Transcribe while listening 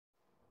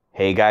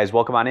Hey guys,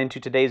 welcome on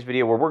into today's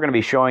video where we're going to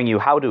be showing you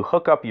how to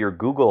hook up your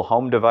Google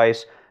Home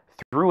device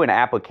through an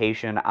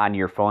application on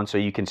your phone so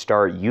you can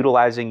start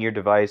utilizing your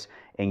device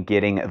and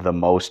getting the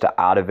most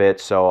out of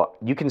it. So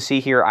you can see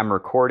here I'm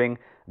recording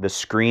the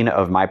screen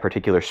of my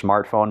particular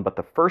smartphone, but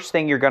the first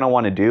thing you're going to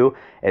want to do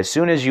as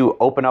soon as you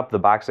open up the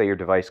box that your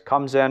device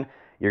comes in,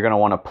 you're going to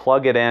want to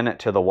plug it in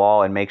to the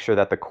wall and make sure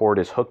that the cord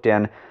is hooked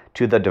in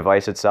to the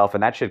device itself,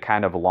 and that should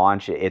kind of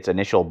launch its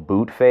initial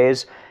boot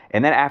phase.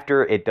 And then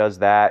after it does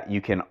that,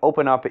 you can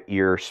open up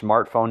your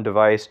smartphone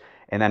device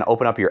and then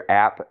open up your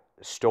app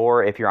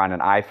store if you're on an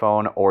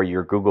iPhone or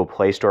your Google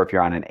Play Store if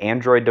you're on an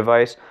Android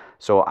device.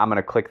 So I'm going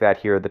to click that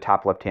here at the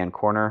top left-hand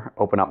corner,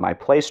 open up my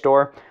Play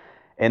Store.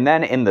 And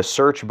then in the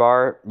search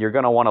bar, you're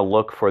going to want to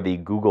look for the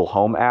Google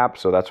Home app.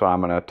 So that's what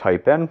I'm going to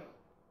type in,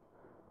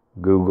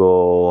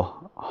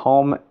 Google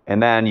Home.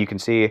 And then you can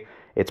see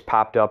it's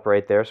popped up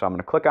right there. So I'm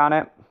going to click on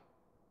it.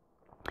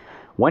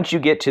 Once you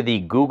get to the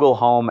Google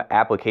Home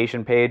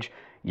application page,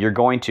 you're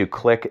going to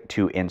click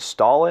to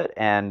install it.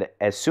 And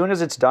as soon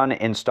as it's done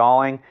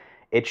installing,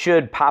 it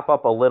should pop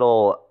up a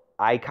little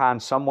icon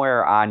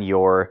somewhere on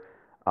your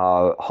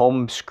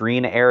home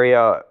screen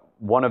area.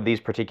 One of these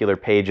particular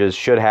pages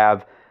should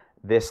have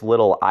this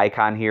little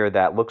icon here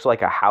that looks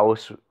like a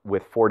house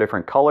with 4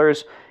 different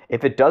colors.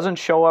 If it doesn't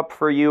show up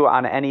for you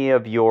on any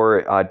of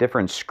your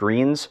different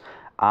screens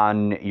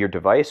on your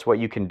device, what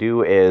you can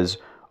do is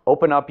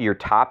open up your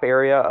top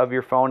area of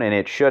your phone and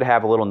it should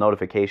have a little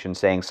notification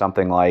saying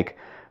something like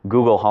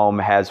Google Home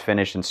has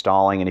finished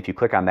installing, and if you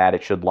click on that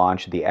it should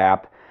launch the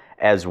app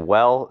as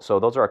well. So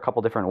those are a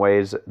couple different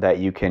ways that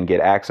you can get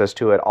access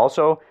to it.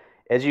 Also,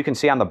 as you can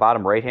see on the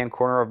bottom right hand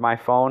corner of my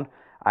phone,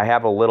 I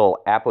have a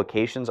little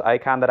applications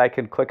icon that I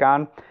can click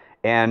on,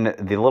 and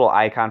the little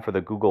icon for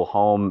the Google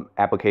Home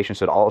application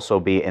should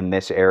also be in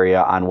this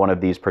area on one of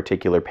these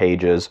particular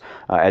pages.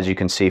 As you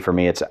can see for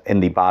me, it's in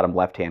the bottom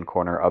left-hand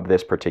corner of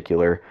this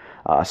particular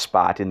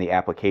spot in the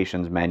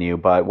applications menu.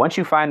 But once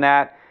you find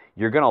that,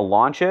 you're going to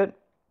launch it.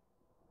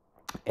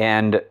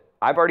 And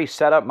I've already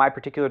set up my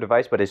particular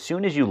device, but as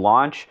soon as you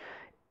launch,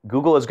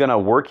 Google is going to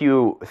work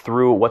you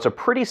through what's a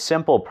pretty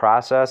simple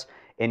process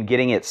in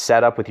getting it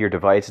set up with your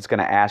device. It's going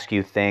to ask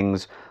you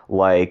things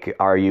like,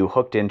 are you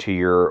hooked into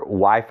your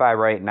Wi-Fi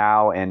right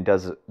now, and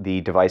does the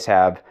device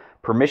have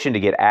permission to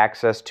get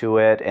access to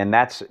it? And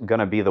that's going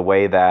to be the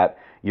way that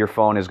your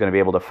phone is going to be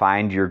able to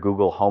find your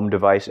Google Home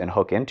device and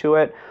hook into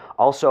it.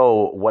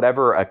 Also,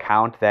 whatever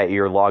account that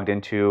you're logged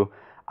into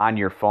on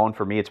your phone,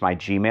 for me it's my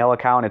Gmail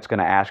account, it's going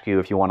to ask you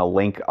if you want to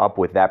link up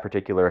with that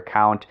particular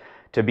account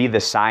to be the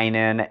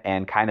sign-in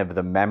and kind of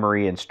the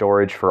memory and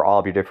storage for all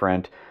of your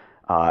different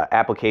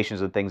applications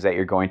and things that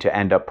you're going to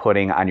end up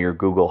putting on your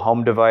Google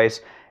Home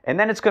device. And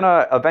then it's going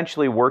to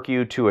eventually work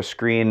you to a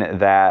screen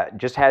that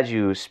just has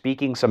you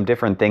speaking some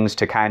different things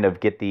to kind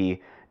of get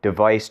the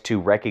device to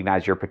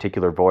recognize your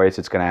particular voice.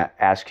 It's going to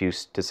ask you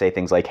to say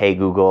things like, hey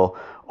Google,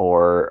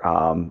 or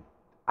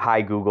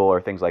hi Google,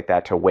 or things like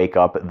that to wake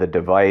up the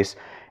device.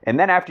 And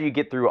then after you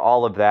get through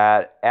all of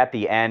that, at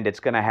the end, it's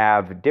going to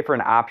have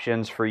different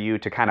options for you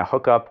to kind of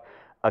hook up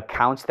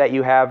accounts that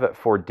you have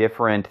for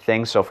different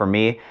things. So for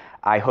me,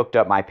 I hooked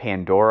up my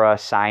Pandora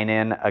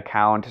sign-in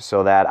account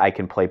so that I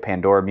can play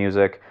Pandora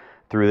music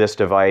through this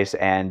device,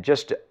 and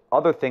just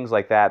other things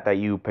like that that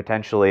you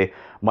potentially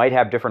might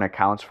have different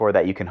accounts for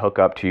that you can hook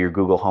up to your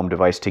Google Home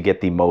device to get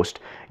the most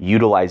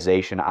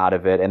utilization out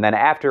of it. And then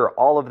after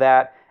all of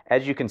that,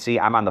 as you can see,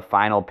 I'm on the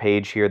final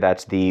page here.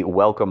 That's the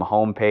Welcome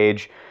Home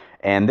page.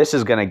 And this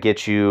is going to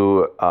get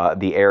you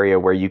the area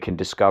where you can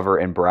discover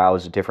and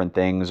browse different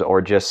things,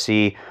 or just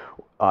see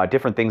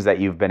different things that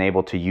you've been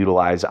able to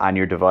utilize on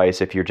your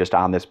device if you're just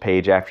on this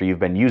page after you've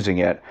been using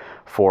it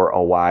for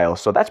a while.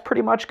 So that's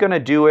pretty much going to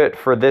do it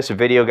for this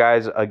video,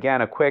 guys.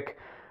 Again, a quick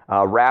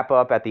wrap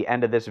up at the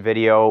end of this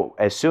video.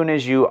 As soon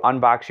as you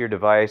unbox your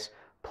device,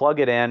 plug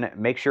it in,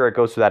 make sure it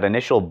goes through that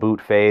initial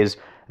boot phase,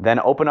 then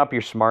open up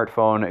your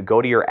smartphone,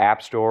 go to your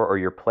App Store or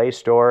your Play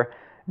Store,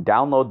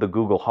 download the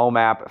Google Home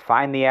app,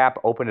 find the app,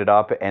 open it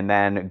up, and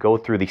then go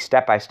through the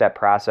step-by-step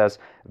process.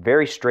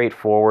 Very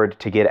straightforward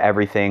to get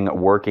everything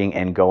working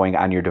and going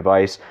on your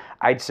device.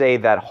 I'd say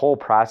that whole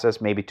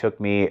process maybe took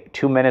me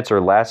 2 minutes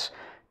or less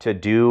to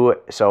do,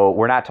 so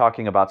we're not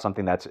talking about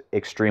something that's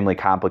extremely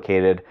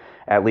complicated,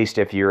 at least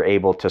if you're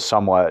able to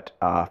somewhat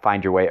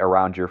find your way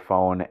around your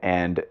phone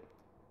and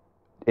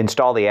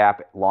install the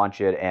app,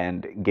 launch it,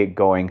 and get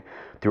going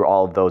through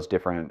all of those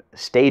different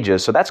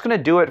stages. So that's going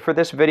to do it for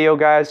this video,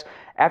 guys.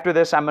 After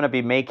this, I'm going to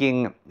be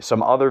making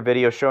some other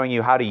videos showing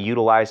you how to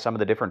utilize some of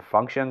the different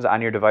functions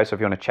on your device. So if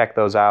you want to check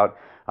those out,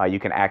 you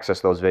can access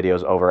those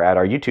videos over at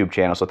our YouTube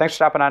channel. So thanks for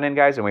stopping on in,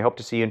 guys, and we hope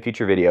to see you in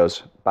future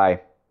videos.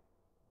 Bye.